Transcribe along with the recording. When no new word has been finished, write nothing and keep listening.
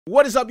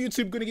What is up,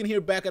 YouTube? Goonigan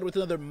here, back at with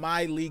another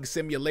My League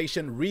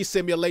simulation,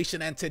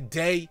 re-simulation, and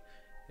today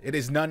it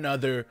is none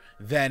other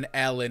than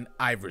Allen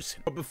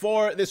Iverson. But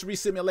before this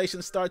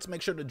re-simulation starts,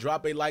 make sure to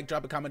drop a like,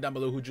 drop a comment down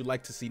below who'd you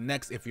like to see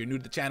next. If you're new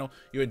to the channel,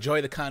 you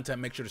enjoy the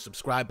content, make sure to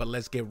subscribe, but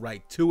let's get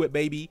right to it,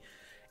 baby.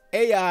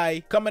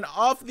 AI coming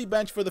off the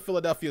bench for the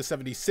Philadelphia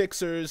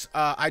 76ers.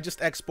 I just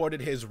exported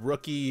his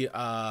rookie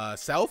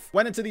self.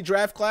 Went into the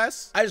draft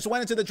class. I just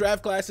went into the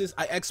draft classes.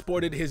 I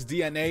exported his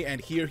DNA, and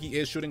here he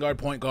is, shooting guard,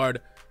 point guard,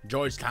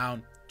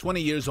 Georgetown,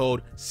 20 years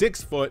old,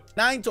 6 foot,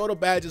 9 total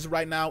badges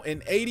right now,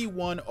 and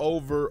 81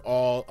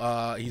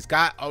 overall. He's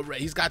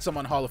got some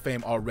on Hall of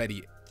Fame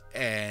already.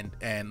 And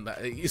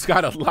he's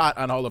got a lot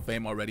on Hall of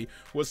Fame already.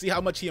 We'll see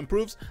how much he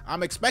improves.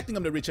 I'm expecting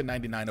him to reach a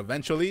 99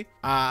 eventually.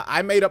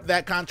 I made up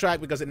that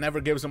contract because it never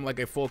gives him like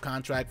a full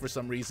contract for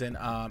some reason.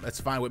 It's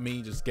fine with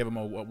me. Just give him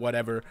a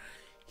whatever.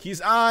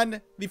 He's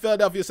on the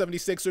Philadelphia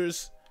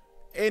 76ers.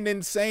 An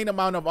insane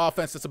amount of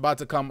offense that's about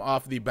to come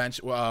off the bench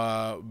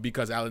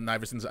because Allen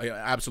Iverson's an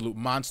absolute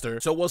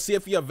monster. So we'll see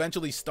if he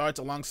eventually starts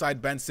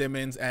alongside Ben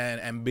Simmons and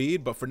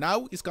Embiid. But for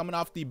now, he's coming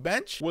off the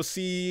bench. We'll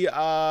see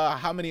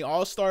how many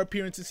All-Star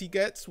appearances he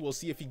gets. We'll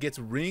see if he gets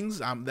rings.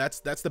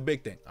 That's the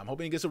big thing. I'm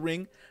hoping he gets a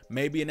ring,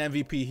 maybe an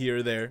MVP here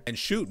or there, and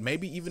shoot,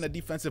 maybe even a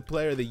Defensive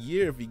Player of the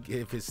Year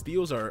if his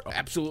steals are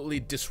absolutely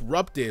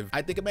disruptive.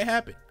 I think it may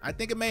happen. I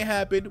think it may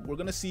happen. We're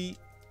gonna see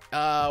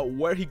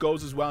where he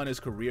goes as well in his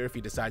career if he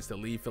decides to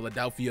leave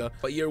Philadelphia.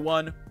 But year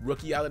one,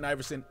 rookie Allen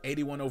Iverson,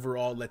 81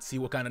 overall. Let's see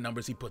what kind of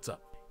numbers he puts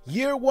up.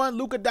 Year one,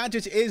 Luka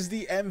Doncic is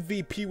the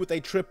MVP with a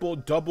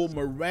triple-double.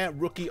 Morant,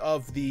 Rookie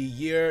of the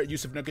Year.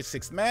 Yusuf Nurkic,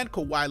 Sixth Man.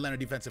 Kawhi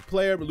Leonard, Defensive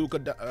Player.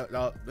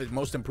 Luka,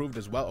 Most Improved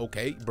as well.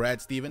 Okay. Brad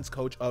Stevens,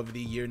 Coach of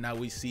the Year. Now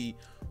we see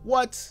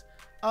what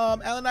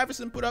Allen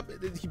Iverson put up.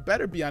 He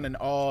better be on an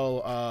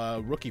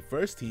all rookie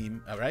first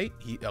team. All right.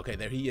 Okay,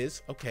 there he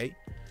is. Okay.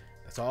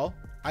 That's all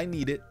I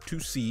needed to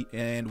see,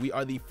 and we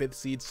are the 5th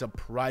seed,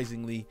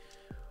 surprisingly.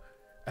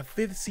 A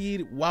 5th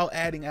seed while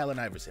adding Allen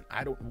Iverson.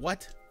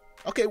 What?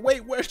 Okay,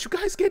 wait, where'd you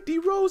guys get D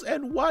Rose,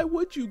 and why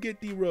would you get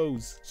D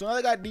Rose? So now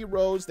they got D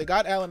Rose, they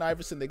got Allen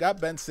Iverson, they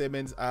got Ben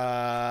Simmons.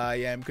 I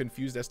am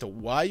confused as to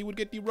why you would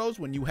get D Rose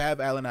when you have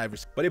Allen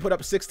Iverson. But he put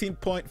up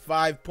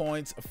 16.5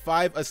 points,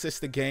 5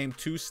 assists a game,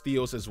 2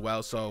 steals as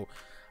well. So,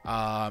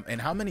 and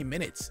how many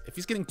minutes? If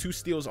he's getting 2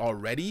 steals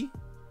already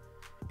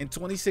in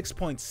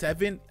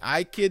 26.7,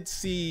 I could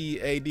see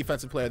a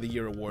Defensive Player of the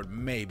Year award,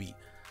 maybe.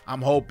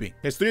 I'm hoping.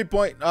 His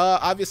 3-point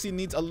obviously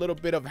needs a little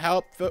bit of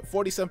help.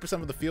 47%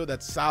 of the field,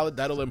 that's solid.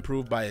 That'll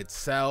improve by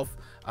itself.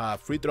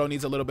 Free throw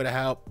needs a little bit of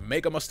help.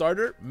 Make him a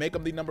starter, make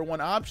him the #1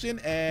 option,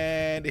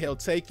 and he'll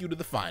take you to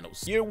the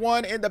finals. Year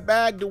one in the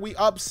bag. Do we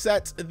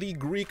upset the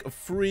Greek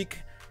Freak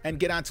and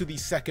get on to the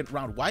 2nd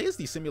round? Why is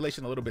the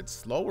simulation a little bit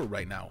slower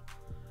right now?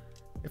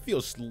 It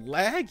feels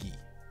laggy.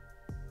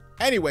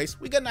 Anyways,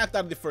 we get knocked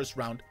out of the 1st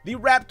round. The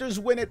Raptors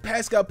win it.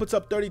 Pascal puts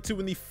up 32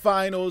 in the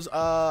finals.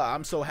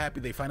 I'm so happy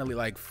they finally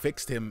like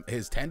fixed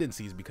his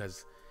tendencies,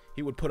 because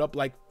he would put up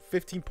like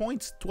 15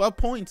 points, 12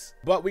 points.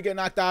 But we get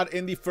knocked out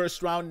in the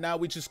 1st round. Now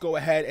we just go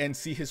ahead and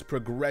see his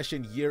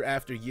progression year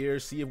after year,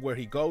 see where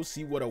he goes,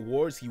 see what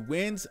awards he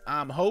wins.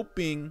 I'm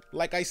hoping,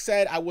 like I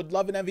said, I would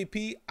love an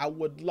MVP. I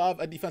would love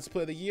a Defensive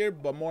Player of the Year,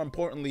 but more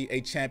importantly,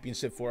 a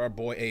championship for our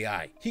boy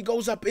AI. He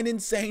goes up an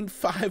insane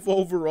 5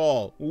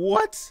 overall.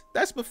 What?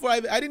 That's before I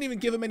didn't even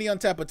give him any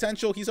untapped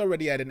potential. He's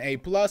already at an A+.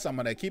 I'm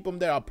gonna keep him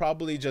there. I'll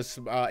probably just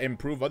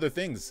improve other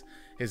things.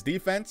 His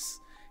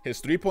defense,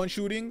 his 3-point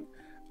shooting,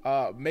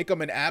 make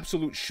him an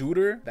absolute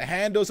shooter, the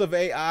handles of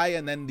AI,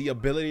 and then the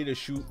ability to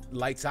shoot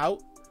lights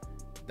out.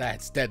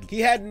 That's deadly.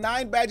 He had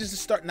 9 badges to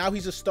start. Now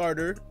he's a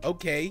starter.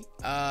 Okay.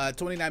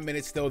 29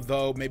 minutes still,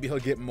 though. Maybe he'll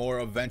get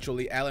more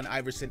eventually. Allen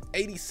Iverson,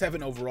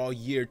 87 overall,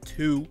 year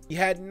 2. He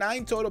had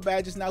 9 total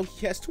badges. Now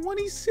he has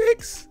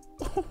 26.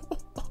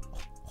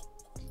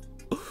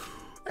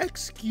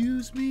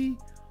 Excuse me.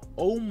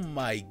 Oh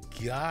my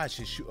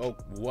gosh. Oh,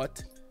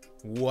 what?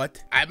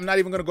 I'm not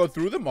even gonna go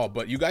through them all,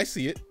 but you guys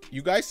see it.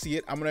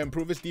 I'm gonna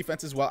improve his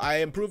defense as well.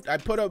 I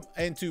put him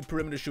into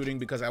perimeter shooting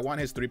because I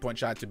want his 3-point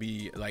shot to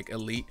be like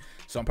elite,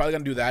 so I'm probably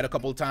gonna do that a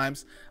couple of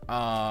times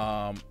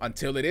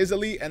until it is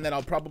elite, and then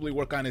I'll probably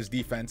work on his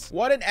defense.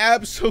 What an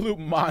absolute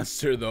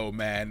monster though,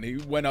 man. He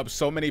went up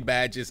so many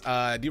badges.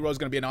 D-Rose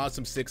gonna be an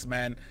awesome 6th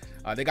man.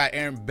 They got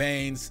Aaron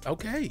Baines.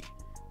 Okay,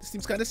 this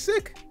team's kind of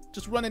sick.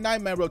 Just run a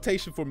 9-man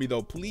rotation for me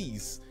though,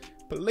 please.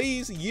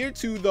 Year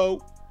 2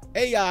 though,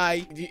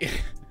 AI.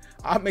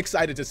 I'm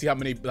excited to see how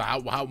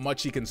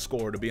much he can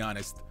score, to be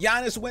honest.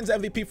 Giannis wins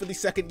MVP for the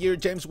 2nd year.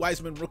 James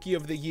Wiseman, Rookie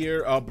of the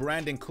Year.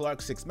 Brandon Clark,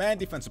 6th man.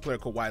 Defensive Player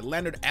Kawhi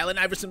Leonard. Allen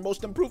Iverson,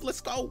 Most Improved.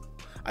 Let's go.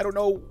 I don't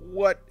know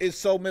what is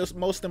so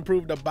most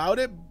improved about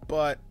it,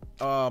 but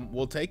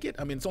we'll take it.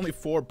 I mean, it's only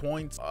 4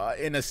 points.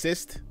 An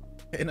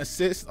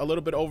assist, a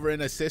little bit over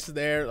an assist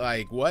there.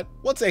 Like, what?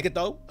 We'll take it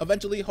though.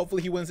 Eventually,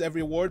 hopefully he wins every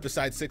award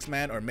besides 6th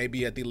man, or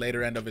maybe at the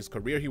later end of his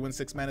career he wins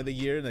 6th man of the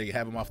year and they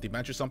have him off the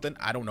bench or something.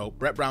 I don't know.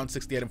 Brett Brown,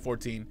 68 and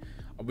 14.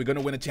 Are we going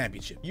to win a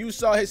championship? You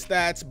saw his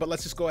stats, but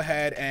let's just go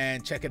ahead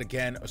and check it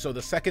again. So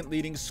the second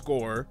leading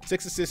scorer,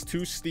 6 assists,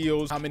 2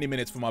 steals. How many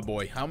minutes for my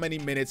boy? How many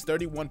minutes?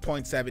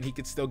 31.7. He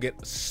could still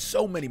get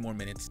so many more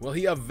minutes. Will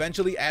he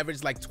eventually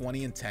average like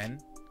 20 and 10?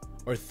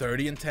 Or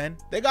 30 and 10?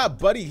 They got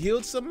Buddy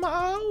Hield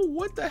somehow.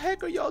 What the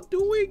heck are y'all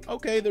doing?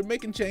 Okay, they're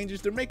making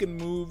changes. They're making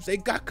moves. They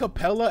got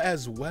Capella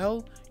as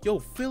well. Yo,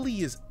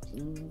 Philly is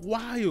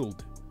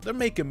wild. They're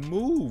making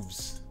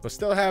moves, but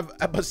still have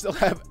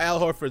Al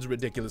Horford's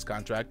ridiculous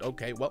contract.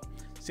 Okay, well,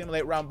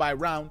 simulate round by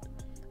round,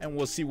 and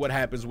we'll see what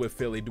happens with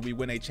Philly. Do we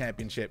win a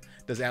championship?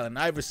 Does Allen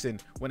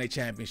Iverson win a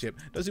championship?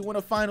 Does he win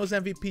a Finals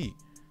MVP?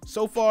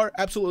 So far,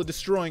 absolutely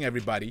destroying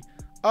everybody.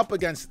 Up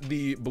against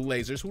the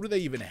Blazers. Who do they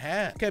even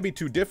have? Can't be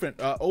too different.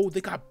 Oh, they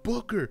got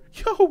Booker.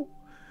 Yo,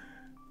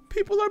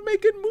 people are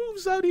making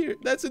moves out here.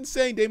 That's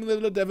insane.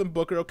 Damian Lillard, Devin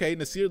Booker. Okay,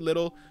 Nasir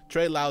Little,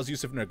 Trey Lyles,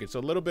 Yusuf Nurkic. So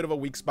a little bit of a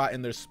weak spot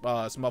in their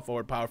small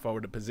forward, power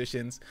forward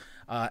positions.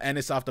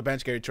 Ennis off the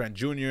bench, Gary Trent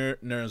Jr.,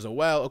 Nerz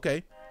well.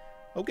 Okay.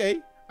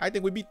 I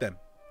think we beat them.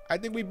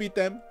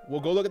 We'll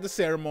go look at the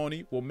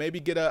ceremony. We'll maybe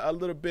get a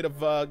little bit of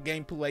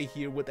gameplay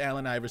here with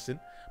Allen Iverson.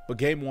 But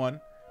game 1,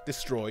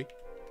 destroy.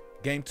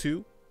 Game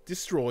 2,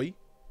 destroy.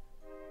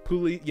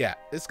 Pooley, yeah,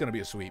 it's gonna be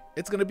a sweep.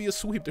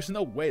 There's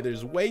no way.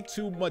 There's way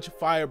too much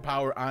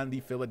firepower on the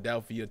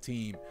Philadelphia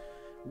team.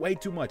 Way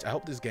too much. I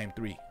hope this is game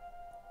 3.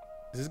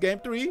 This is game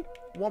 3.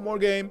 One more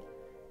game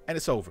and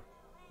it's over.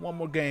 One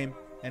more game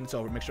and it's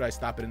over. Make sure I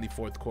stop it in the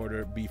 4th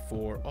quarter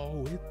before.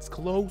 Oh, it's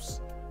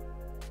close.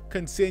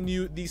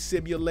 Continue the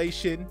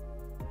simulation.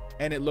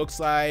 And it looks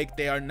like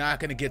they are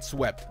not going to get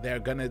swept. They're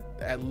going to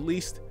at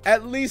least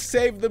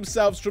save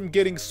themselves from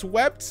getting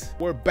swept.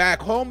 We're back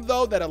home,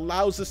 though. That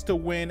allows us to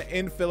win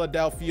in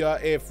Philadelphia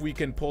if we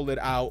can pull it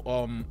out.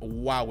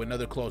 Wow,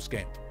 another close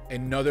game.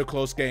 I'm going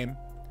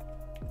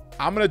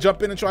to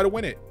jump in and try to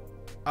win it.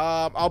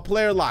 I'll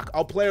player lock,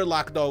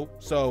 though.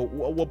 So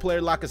we'll player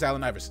lock as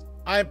Allen Iverson.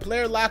 I am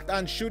player locked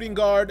on shooting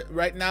guard.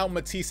 Right now,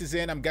 Matisse is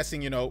in. I'm guessing,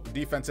 you know,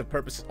 defensive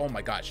purposes. Oh,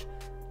 my gosh.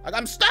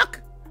 I'm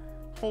stuck.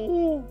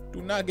 Oh,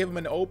 do not give him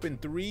an open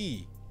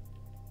 3.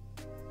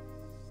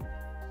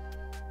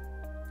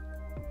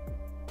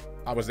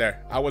 I was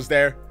there.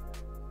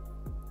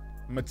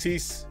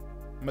 Matisse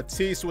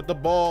with the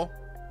ball.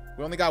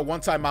 We only got 1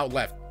 timeout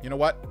left. You know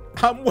what?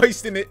 I'm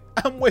wasting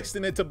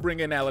it to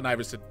bring in Allen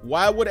Iverson.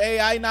 Why would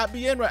AI not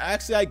be in?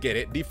 Actually, I get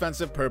it.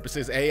 Defensive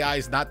purposes. AI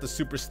is not the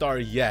superstar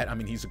yet. I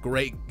mean, he's a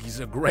great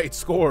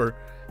scorer.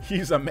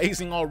 He's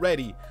amazing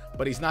already,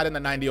 but he's not in the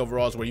 90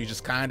 overalls where you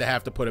just kind of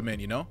have to put him in,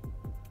 you know?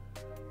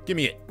 Give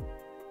me it.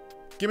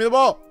 Give me the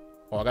ball.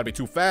 Oh, I gotta be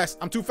too fast.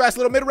 I'm too fast.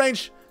 Little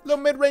mid-range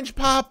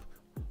pop.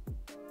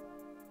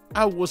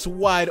 I was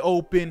wide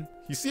open.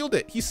 He sealed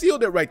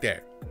it right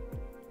there.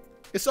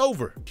 It's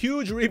over.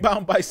 Huge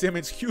rebound by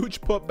Simmons. Huge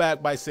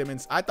putback by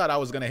Simmons. I thought I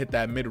was gonna hit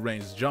that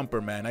mid-range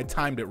jumper, man. I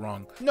timed it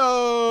wrong.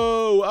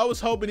 No, I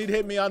was hoping he'd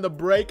hit me on the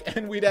break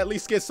and we'd at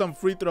least get some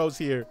free throws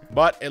here.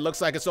 But it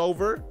looks like it's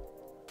over.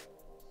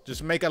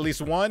 Just make at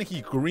least 1.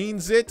 He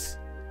greens it.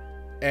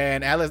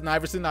 And Allen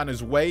Iverson on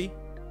his way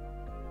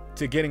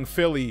to getting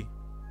Philly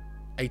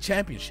a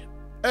championship.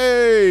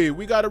 Hey,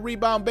 we got a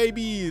rebound,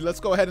 baby.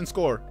 Let's go ahead and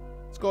score.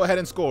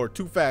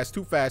 Too fast.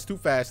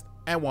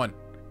 And 1.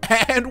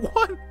 And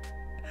 1.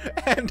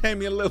 And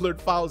Damian Lillard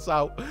fouls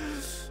out.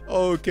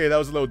 Okay, that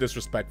was a little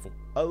disrespectful.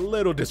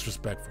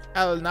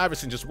 Allen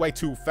Iverson just way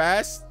too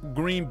fast.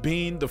 Green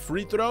bean the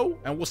free throw.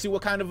 And we'll see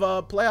what kind of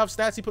playoff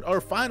stats he put, or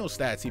final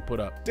stats he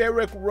put up.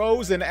 Derrick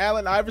Rose and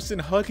Allen Iverson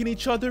hugging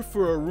each other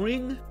for a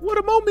ring. What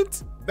a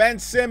moment. Ben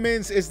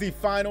Simmons is the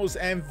finals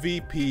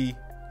MVP.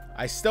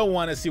 I still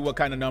want to see what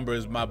kind of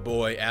numbers my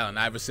boy Allen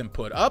Iverson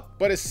put up.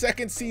 But his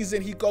 2nd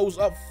season, he goes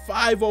up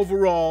 5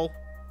 overall.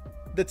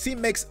 The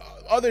team makes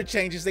other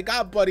changes. They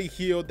got Buddy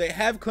Hield. They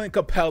have Clint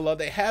Capella.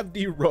 They have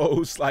D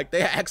Rose. Like,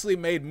 they actually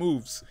made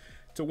moves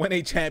to win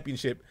a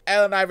championship.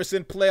 Allen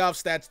Iverson, playoff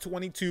stats,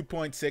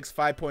 22.6,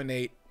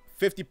 5.8,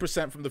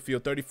 50% from the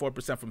field,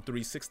 34% from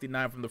 3,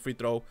 69 from the free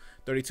throw,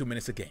 32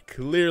 minutes a game.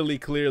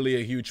 Clearly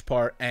a huge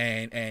part,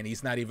 and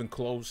he's not even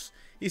close.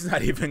 He's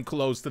not even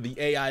close to the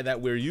AI that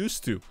we're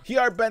used to.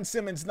 Here are Ben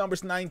Simmons'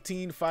 numbers: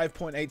 19,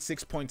 5.8,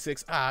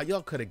 6.6. Ah,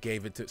 y'all could have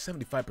gave it to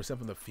 75%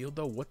 from the field,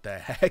 though. What the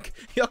heck?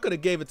 Y'all could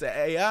have gave it to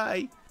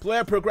AI.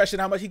 Player progression,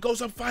 how much? He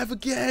goes up 5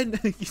 again.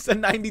 He's a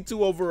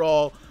 92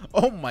 overall.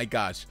 Oh, my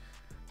gosh.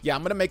 Yeah,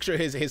 I'm going to make sure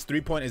his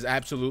 3-point is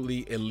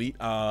absolutely elite.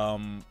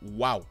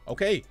 Wow.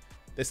 Okay.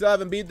 They still have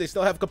Embiid. They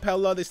still have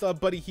Capella. They still have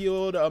Buddy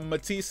Hield.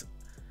 Matisse.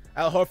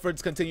 Al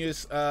Horford's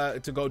continues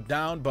to go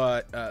down,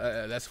 but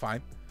that's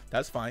fine.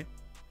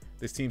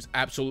 This team's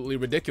absolutely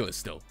ridiculous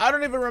still. I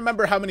don't even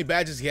remember how many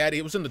badges he had.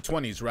 It was in the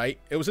 20s, right?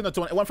 It was in the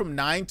 20s. It went from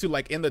 9 to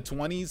like in the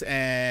 20s,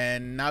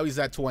 and now he's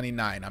at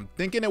 29. I'm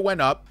thinking it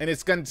went up, and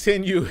it's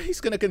continue. He's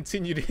gonna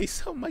continue to.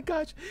 Oh my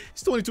gosh,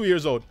 he's 22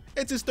 years old.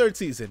 It's his 3rd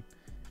season.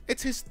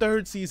 It's his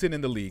 3rd season in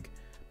the league.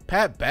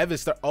 Pat Bev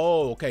is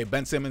oh, okay.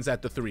 Ben Simmons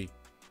at the 3.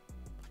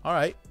 All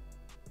right.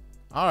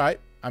 I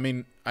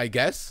mean, I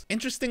guess.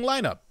 Interesting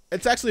lineup.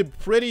 It's actually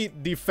pretty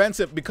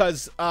defensive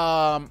because,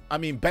 I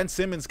mean, Ben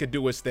Simmons could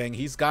do his thing.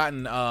 He's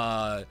gotten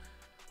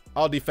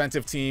all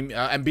defensive team.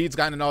 Embiid's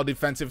gotten an all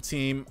defensive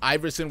team.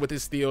 Iverson with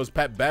his steals.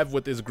 Pat Bev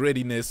with his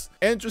grittiness.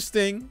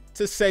 Interesting,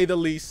 to say the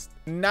least.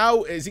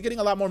 Now, is he getting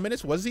a lot more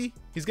minutes? Was he?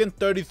 He's getting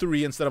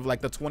 33 instead of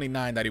like the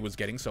 29 that he was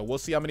getting. So we'll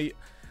see what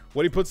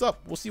he puts up.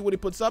 We'll see what he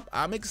puts up.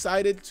 I'm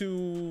excited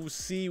to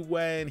see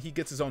when he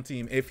gets his own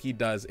team. If he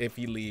does, if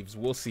he leaves,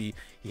 we'll see.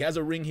 He has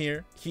a ring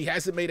here. He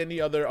hasn't made any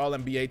other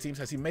All-NBA teams.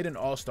 Has he made an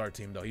All-Star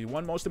team, though? He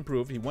won Most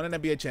Improved. He won an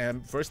NBA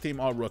champ. First team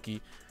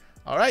All-Rookie.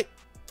 All right.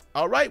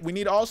 All right. We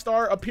need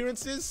All-Star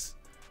appearances.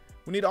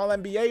 We need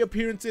All-NBA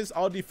appearances,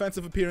 all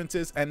defensive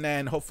appearances, and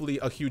then hopefully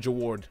a huge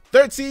award.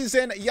 Third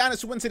season,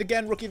 Giannis wins it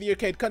again. Rookie of the Year,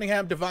 Cade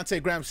Cunningham.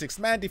 Devontae Graham, 6th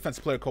man.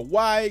 Defensive player,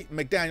 Kawhi.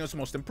 McDaniels,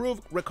 Most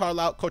Improved. Rick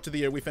Carlisle, Coach of the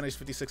Year. We finished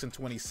 56 and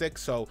 26,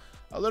 so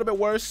a little bit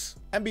worse.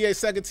 NBA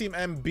second team,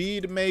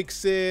 Embiid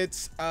makes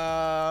it.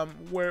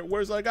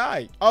 Where's our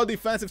guy? All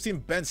defensive team,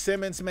 Ben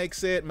Simmons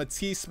makes it.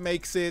 Matisse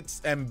makes it.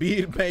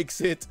 Embiid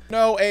makes it.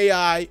 No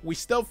AI. We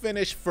still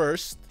finish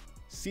first.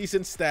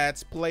 Season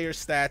stats, player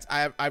stats.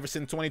 I have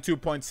Iverson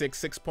 22.6,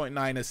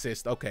 6.9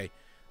 assists.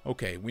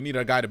 Okay. We need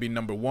our guy to be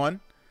number 1.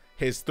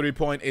 His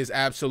 3-point is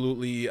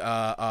absolutely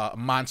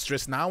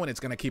monstrous now, and it's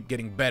going to keep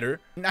getting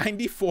better.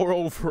 94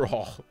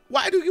 overall.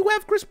 Why do you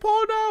have Chris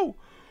Paul now?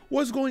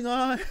 What's going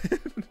on?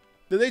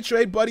 Did they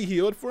trade Buddy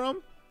Hield for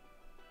him?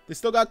 They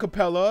still got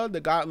Capella. They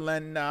got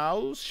Len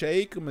now.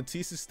 Shake.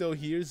 Matisse is still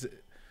here.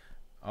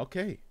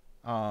 Okay.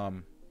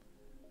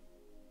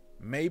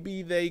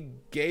 Maybe they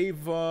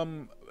gave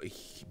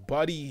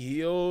Buddy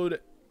Hield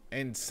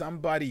and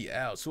somebody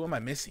else. Who am I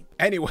missing?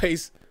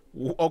 Anyways,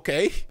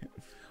 okay.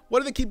 What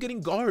do they keep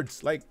getting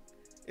guards? Like,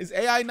 is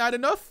AI not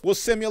enough? We'll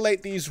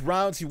simulate these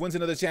rounds. He wins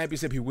another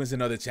championship. He wins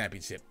another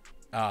championship.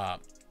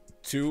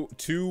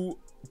 Two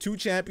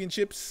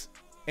championships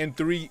in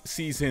 3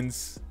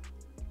 seasons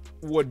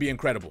would be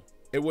incredible.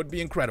 It would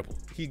be incredible.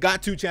 He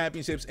got 2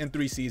 championships in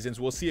 3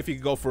 seasons. We'll see if he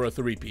can go for a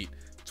 3-peat.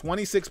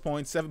 26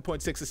 points,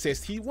 7.6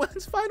 assists. He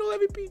wins final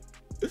MVP.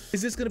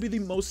 Is this going to be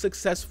the most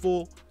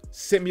successful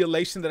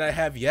simulation that I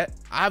have yet?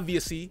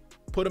 Obviously,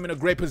 put him in a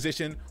great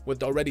position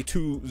with already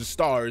 2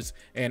 stars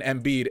and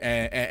Embiid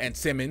and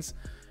Simmons.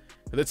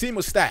 The team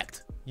was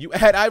stacked. You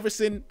add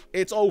Iverson,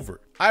 it's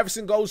over.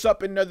 Iverson goes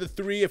up another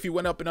 3. If he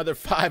went up another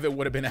 5, it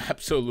would have been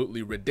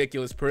absolutely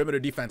ridiculous. Perimeter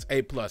defense,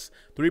 A+.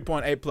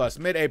 3-point, A+.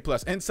 Mid, A+.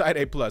 Inside,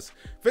 A+.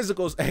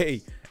 Physicals,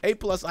 A+. A+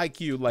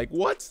 IQ. Like,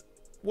 what?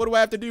 What do I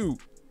have to do?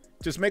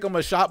 Just make him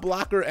a shot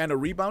blocker and a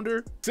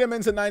rebounder.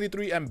 Simmons a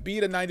 93,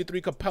 Embiid a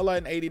 93, Capella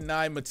an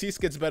 89. Matisse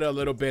gets better a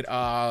little bit.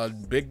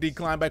 Big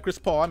decline by Chris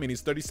Paul. I mean, he's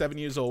 37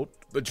 years old.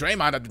 But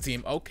Draymond on the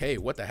team. Okay,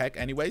 what the heck?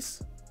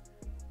 Anyways.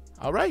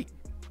 All right.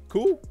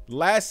 Cool.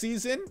 Last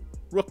season,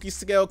 rookie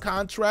scale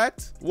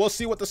contract. We'll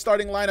see what the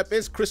starting lineup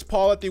is. Chris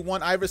Paul at the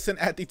 1, Iverson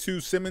at the 2,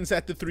 Simmons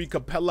at the 3,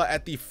 Capella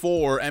at the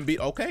 4, Embiid.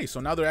 Okay, so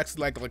now they're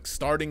actually like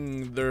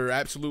starting their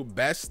absolute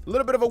best. A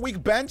little bit of a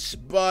weak bench,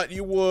 but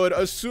you would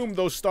assume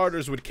those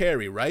starters would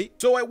carry, right?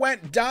 So it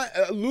went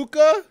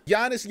Luka,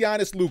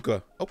 Giannis,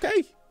 Luka.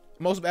 Okay.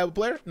 Most valuable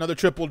player, another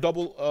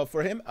triple-double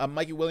for him.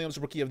 Mikey Williams,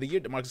 Rookie of the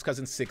Year. DeMarcus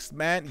Cousins, 6th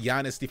man.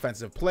 Giannis,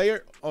 Defensive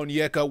Player.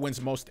 Onyeka wins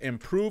Most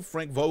Improved.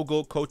 Frank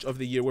Vogel, Coach of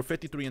the Year. We're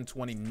 53 and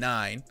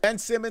 29. Ben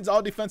Simmons,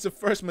 All Defensive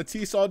First.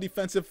 Matisse, All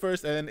Defensive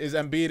First. And is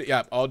Embiid,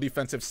 yeah, All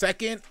Defensive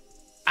Second.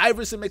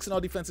 Iverson makes an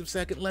all-defensive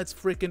second. Let's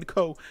freaking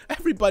go.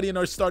 Everybody in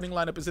our starting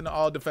lineup is in the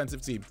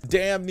all-defensive team.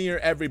 Damn near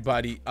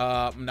everybody.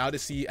 Now to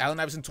see Allen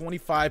Iverson,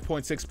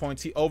 25.6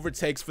 points. He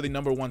overtakes for the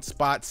 #1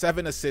 spot.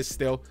 7 assists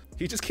still.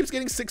 He just keeps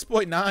getting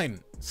 6.9.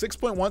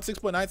 6.1,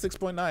 6.9,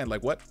 6.9.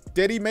 Like, what?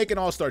 Did he make an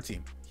all-star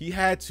team? He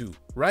had to,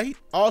 right?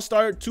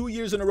 All-star 2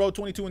 years in a row,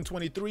 22 and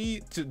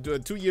 23.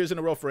 2 years in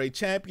a row for a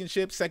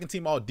championship. Second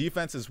team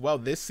all-defense as well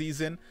this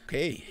season.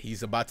 Okay,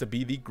 he's about to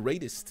be the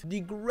greatest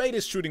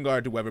shooting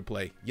guard to ever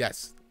play.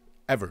 Yes,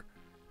 ever.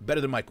 Better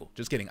than Michael.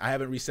 Just kidding. I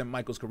haven't reset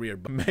Michael's career,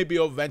 but maybe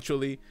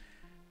eventually.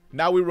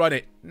 Now we run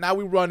it. Now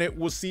we run it.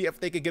 We'll see if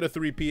they could get a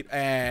 3-peat.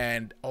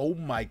 And oh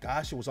my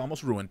gosh, it was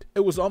almost ruined. It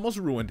was almost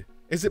ruined.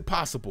 Is it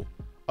possible?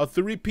 A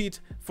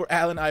 3-peat for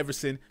Allen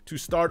Iverson to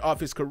start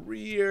off his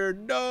career.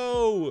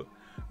 No.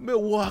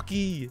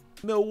 Milwaukee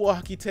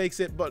takes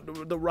it, but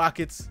the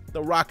Rockets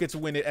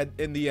win it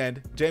in the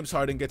end. James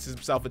Harden gets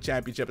himself a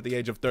championship at the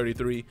age of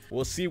 33.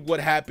 We'll see what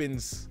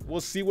happens.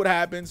 We'll see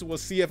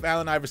if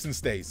Allen Iverson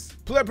stays.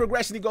 Player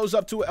progression, he goes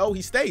up to, oh,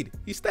 he stayed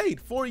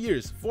 4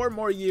 years, 4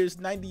 more years,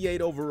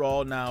 98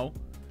 overall now.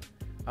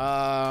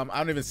 I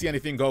don't even see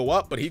anything go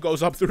up, but he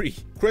goes up 3.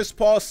 Chris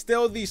Paul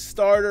still the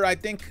starter. I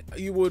think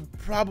you would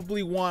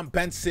probably want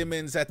Ben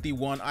Simmons at the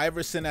 1,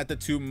 Iverson at the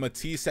 2,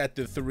 Matisse at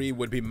the 3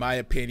 would be my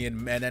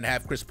opinion, and then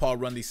have Chris Paul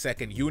run the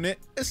second unit,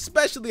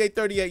 especially a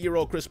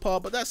 38-year-old Chris Paul,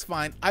 but that's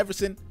fine.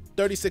 Iverson,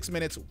 36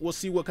 minutes. We'll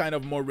see what kind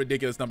of more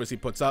ridiculous numbers he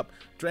puts up.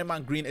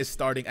 Draymond Green is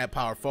starting at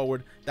power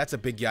forward. That's a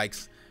big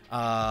yikes.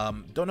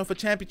 Don't know if a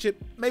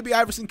championship. Maybe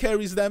Iverson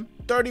carries them.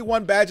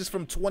 31 badges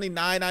from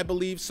 29, I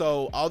believe.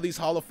 So all these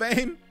Hall of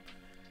Fame.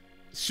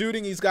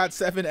 Shooting, he's got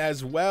 7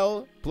 as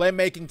well.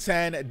 Playmaking,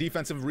 10.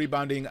 Defensive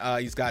rebounding,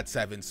 he's got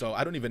 7. So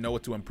I don't even know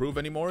what to improve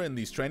anymore in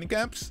these training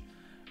camps.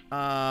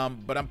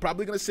 But I'm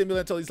probably going to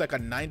simulate until he's like a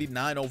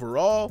 99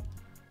 overall.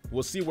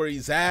 We'll see where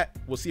he's at.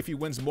 We'll see if he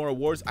wins more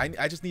awards.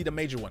 I just need a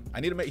major one.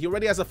 He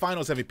already has a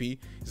finals MVP.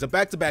 He's a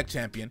back-to-back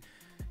champion.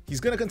 He's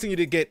going to continue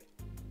to get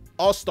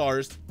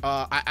all-stars.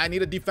 I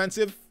need a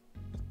defensive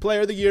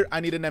player of the year.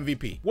 I need an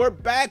MVP. We're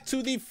back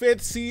to the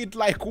 5th seed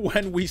like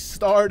when we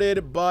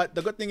started, but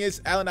the good thing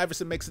is Allen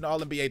Iverson makes an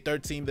All-NBA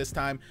 3rd team this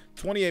time.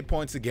 28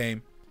 points a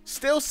game.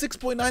 Still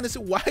 6.9.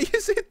 Why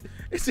is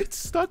it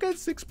stuck at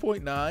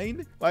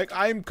 6.9? Like,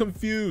 I'm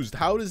confused.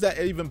 How is that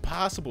even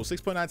possible?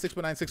 6.9,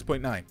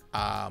 6.9,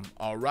 6.9.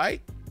 All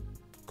right,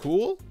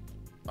 cool.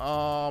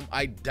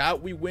 I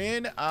doubt we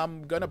win.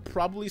 I'm gonna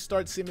probably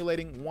start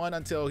simulating one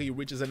until he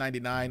reaches a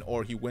 99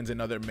 or he wins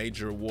another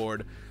major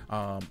award.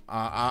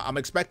 I'm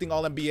expecting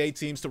all NBA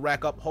teams to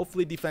rack up.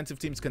 Hopefully defensive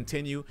teams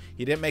continue.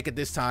 He didn't make it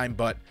this time,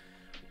 but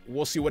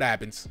we'll see what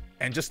happens.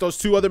 And just those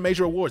 2 other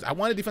major awards. I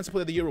want a defensive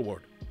player of the year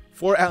award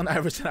for Allen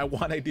Iverson. I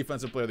want a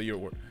defensive player of the year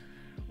award.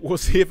 We'll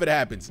see if it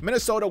happens.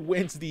 Minnesota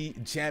wins the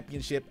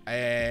championship,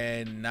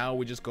 and now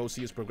we just go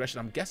see his progression.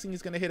 I'm guessing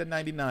he's going to hit a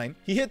 99.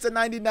 He hits a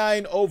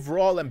 99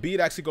 overall, and Embiid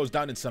actually goes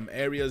down in some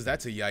areas.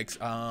 That's a yikes.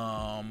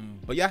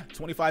 But yeah,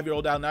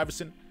 25-year-old Allen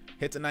Iverson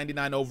hits a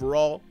 99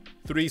 overall.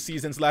 3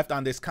 seasons left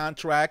on this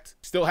contract.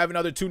 Still have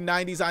another 2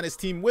 90s on his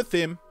team with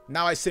him.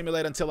 Now I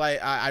simulate until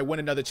I win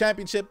another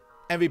championship.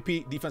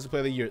 MVP, defensive player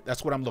of the year.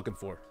 That's what I'm looking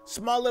for.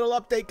 Small little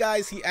update,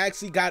 guys. He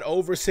actually got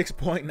over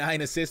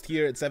 6.9 assists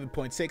here at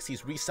 7.6.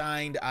 He's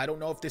re-signed. I don't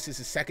know if this is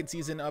his 2nd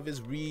season of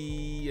his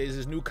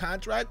new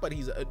contract, but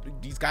he's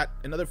got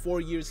another 4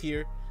 years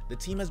here. The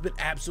team has been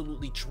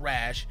absolutely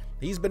trash.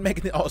 He's been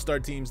making the all-star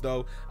teams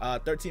though.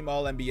 3rd team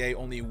All-NBA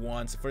only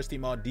once. 1st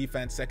team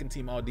All-Defense. 2nd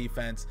team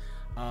All-Defense.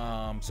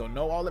 So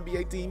no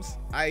All-NBA teams.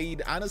 I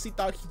honestly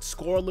thought he'd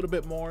score a little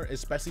bit more,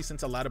 especially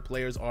since a lot of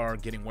players are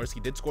getting worse. He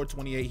did score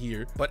 28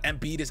 here, but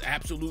Embiid is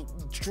absolute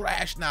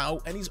trash now,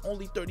 and he's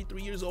only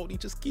 33 years old. He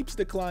just keeps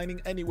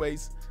declining.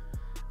 Anyways,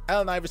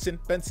 Allen Iverson,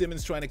 Ben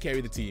Simmons trying to carry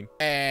the team,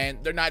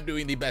 and they're not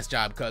doing the best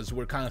job because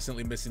we're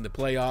constantly missing the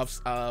playoffs.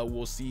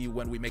 We'll see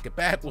when we make it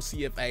back. We'll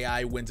see if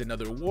AI wins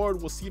another award.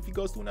 We'll see if he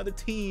goes to another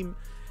team,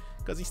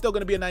 because he's still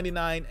going to be a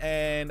 99,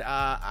 and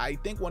I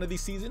think one of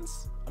these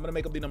seasons I'm gonna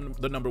make up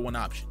the number 1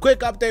 option. Quick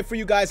update for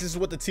you guys. This is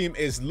what the team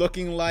is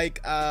looking like.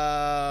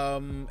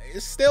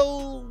 It's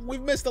still,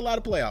 we've missed a lot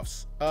of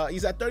playoffs.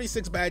 He's at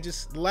 36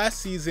 badges last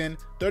season,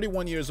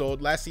 31 years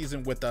old last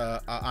season with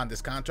on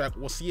this contract.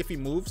 We'll see if he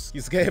moves.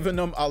 He's given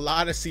them a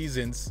lot of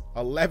seasons.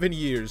 11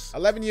 years,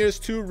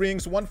 2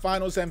 rings, 1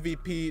 finals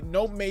MVP.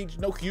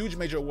 No huge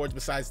major awards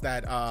besides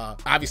that,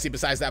 obviously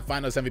besides that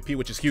finals MVP,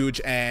 which is huge,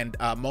 and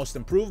most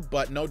improved,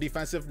 but no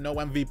defensive, no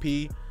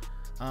MVP.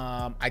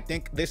 I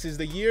think this is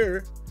the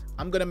year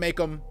I'm gonna make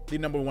him the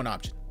number 1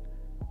 option.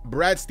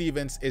 Brad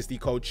Stevens is the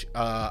coach.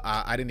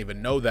 I didn't even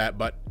know that,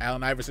 but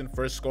Allen Iverson,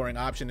 first scoring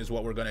option is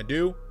what we're gonna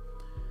do.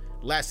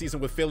 Last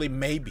season with Philly,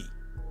 maybe.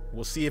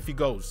 We'll see if he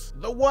goes.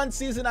 The 1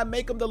 season I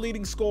make him the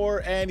leading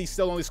scorer, and he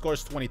still only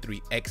scores 23.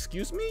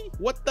 Excuse me?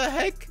 What the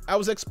heck? I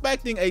was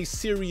expecting a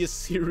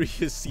serious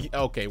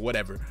okay,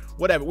 whatever.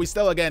 We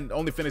still, again,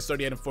 only finished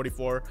 38 and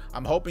 44.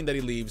 I'm hoping that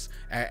he leaves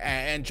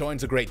and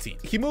joins a great team.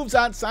 He moves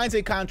on, signs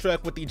a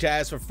contract with the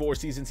Jazz for 4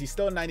 seasons. He's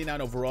still 99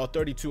 overall,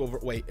 32 over.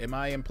 Wait, am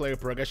I in player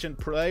progression?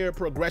 Player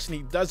progression.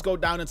 He does go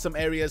down in some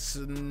areas,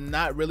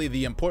 not really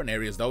the important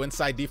areas though.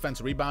 Inside defense,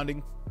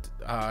 rebounding.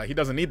 He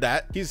doesn't need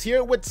that. He's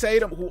here with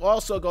Tatum, who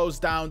also goes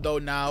down though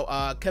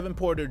now. Kevin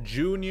Porter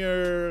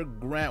Jr.,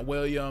 Grant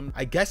Williams.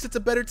 I guess it's a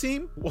better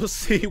team. We'll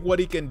see what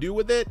he can do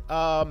with it.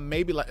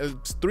 Maybe like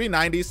 3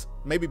 90s,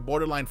 maybe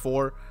borderline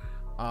 4.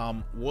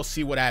 We'll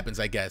see what happens,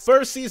 I guess.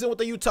 First season with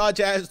the Utah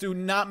Jazz, do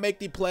not make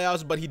the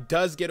playoffs, but he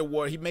does get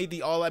award. He made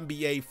the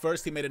All-NBA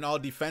first. He made an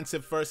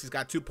All-Defensive first. He's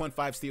got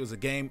 2.5 steals a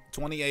game,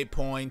 28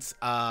 points,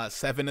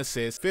 7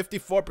 assists,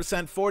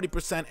 54%,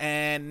 40%,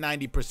 and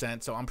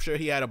 90%. So I'm sure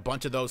he had a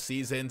bunch of those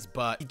seasons,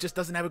 but he just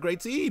doesn't have a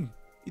great team.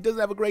 He doesn't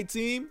have a great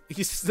team.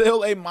 He's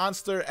still a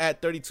monster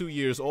at 32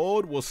 years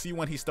old. We'll see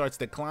when he starts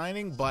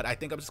declining, but I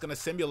think I'm just going to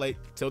simulate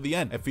till the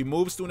end. If he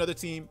moves to another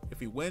team, if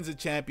he wins a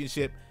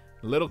championship,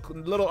 little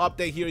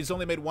update here. He's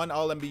only made 1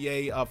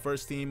 All-NBA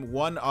first team,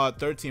 1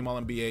 3rd team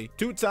All-NBA,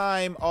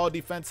 2-time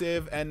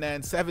All-Defensive, and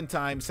then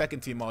 7-time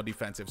 2nd team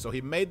All-Defensive. So he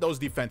made those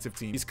defensive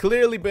teams. He's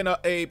clearly been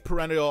a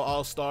perennial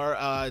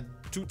All-Star,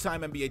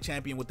 2-time NBA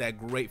champion with that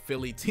great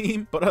Philly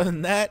team. But other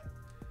than that,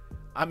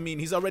 I mean,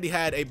 he's already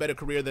had a better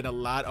career than a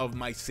lot of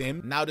my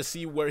sim. Now to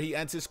see where he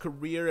ends his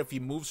career, if he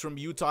moves from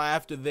Utah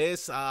after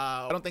this,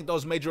 I don't think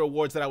those major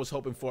awards that I was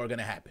hoping for are going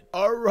to happen.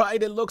 All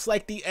right, it looks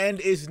like the end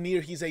is near.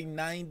 He's a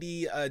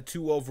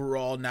 92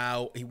 overall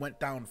now. He went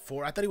down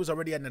 4. I thought he was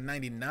already at a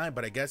 99,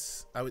 but I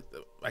guess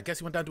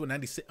he went down to a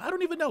 96. I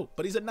don't even know,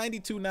 but he's at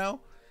 92 now.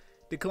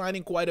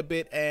 Declining quite a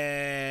bit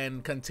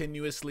and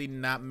continuously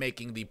not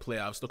making the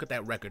playoffs. Look at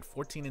that record,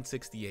 14 and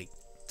 68.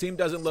 Team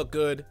doesn't look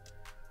good.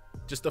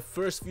 Just the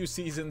first few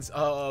seasons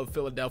of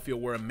Philadelphia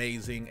were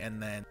amazing,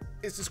 and then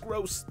it's just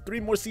gross. 3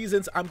 more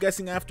seasons. I'm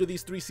guessing after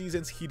these 3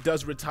 seasons, he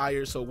does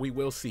retire, so we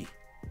will see.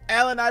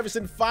 Allen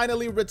Iverson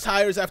finally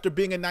retires after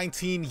being a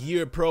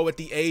 19-year pro at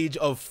the age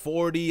of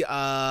 40. He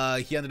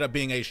ended up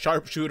being a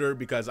sharpshooter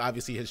because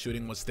obviously his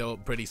shooting was still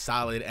pretty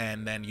solid,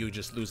 and then you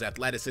just lose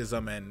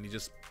athleticism and he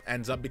just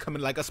ends up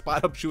becoming like a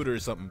spot-up shooter or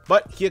something.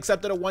 But he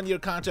accepted a 1-year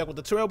contract with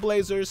the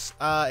Trailblazers.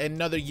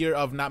 Another year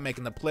of not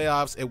making the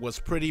playoffs. It was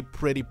pretty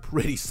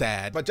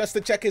sad. But just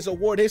to check his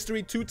award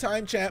history,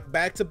 2-time champ,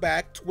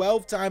 back-to-back,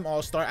 12-time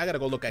All-Star. I gotta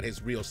go look at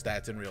his real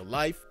stats in real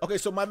life. Okay,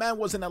 so my man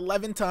was an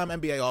 11-time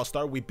NBA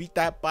All-Star. We beat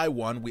that by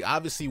 1. We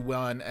obviously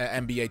won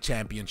an NBA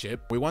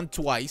championship. We won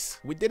twice.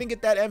 We didn't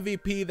get that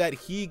MVP that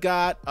he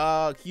got.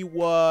 He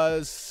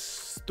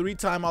was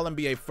 3-time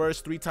All-NBA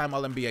first, 3-time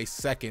All-NBA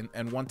second,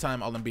 and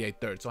 1-time All-NBA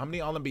third. So how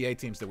many All-NBA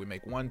teams did we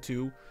make? 1,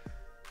 2,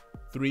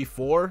 3,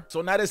 4.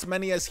 So not as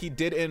many as he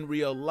did in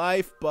real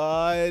life,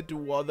 but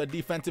well, the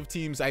defensive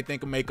teams I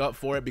think make up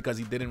for it because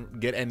he didn't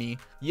get any.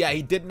 Yeah,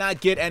 he did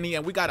not get any,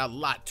 and we got a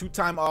lot.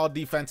 2-time all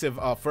defensive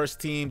first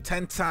team,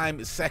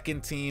 10-time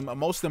second team,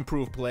 most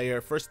improved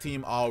player, first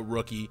team all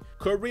rookie.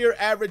 Career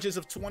averages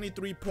of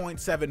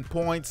 23.7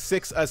 points,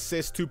 6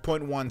 assists,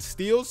 2.1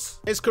 steals.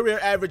 His career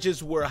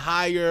averages were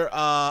higher,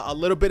 a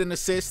little bit in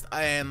assists,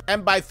 and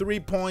by 3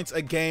 points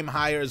a game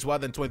higher as well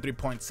than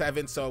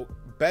 23.7. So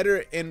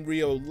better in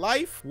real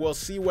life. We'll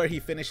see where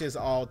he finishes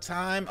all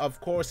time. Of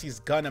course,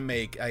 he's gonna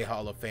make a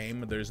Hall of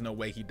Fame. There's no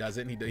way he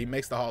doesn't. He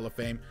makes the Hall of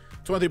Fame.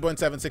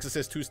 23.7, 6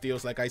 assists, 2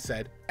 steals, like I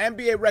said.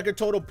 NBA record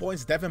total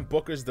points. Devin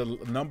Booker's the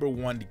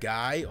 #1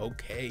 guy.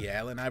 Okay,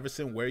 Allen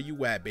Iverson, where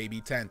you at,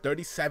 baby? 10,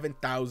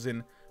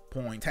 37,000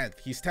 points. 10th.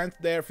 He's 10th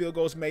there. Field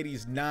goals made.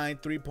 He's 9.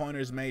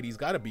 3-pointers made. He's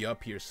got to be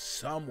up here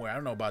somewhere. I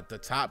don't know about the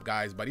top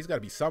guys, but he's got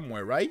to be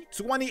somewhere, right?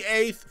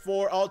 28th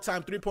for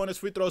all-time 3-pointers.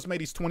 Free throws made.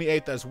 He's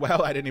 28th as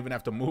well. I didn't even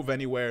have to move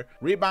anywhere.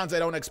 Rebounds, I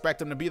don't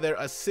expect him to be there.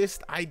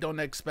 Assist, I don't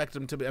expect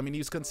him to be. I mean,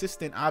 he's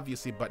consistent,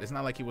 obviously, but it's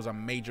not like he was a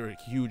major,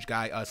 huge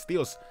guy.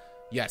 Steals,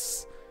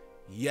 yes.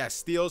 Yes,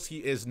 steals. He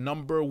is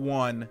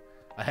 #1.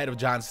 Ahead of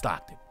John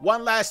Stockton.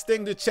 One last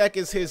thing to check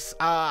is his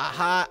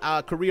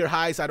career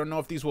highs. I don't know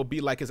if these will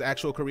be like his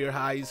actual career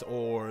highs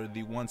or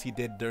the ones he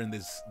did during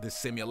this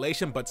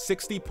simulation, but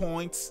 60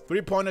 points,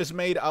 3-pointers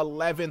made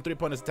 11,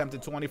 3-pointers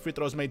attempted 20, free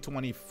throws made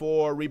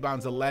 24,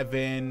 rebounds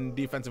 11,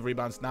 defensive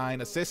rebounds 9,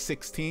 assists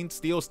 16,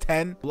 steals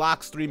 10,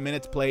 blocks 3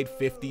 minutes played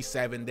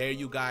 57. There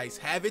you guys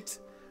have it.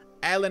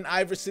 Allen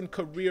Iverson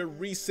career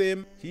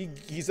resim.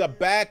 He's a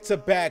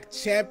back-to-back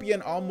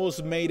champion,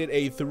 almost made it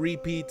a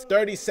 3-peat,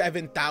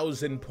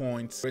 37,000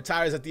 points,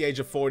 retires at the age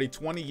of 40,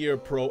 20-year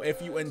pro.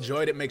 If you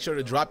enjoyed it, make sure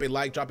to drop a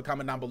like, drop a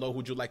comment down below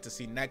who'd you like to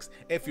see next.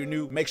 If you're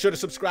new, make sure to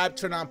subscribe,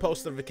 turn on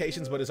post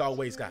notifications. But as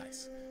always,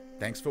 guys,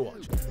 thanks for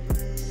watching.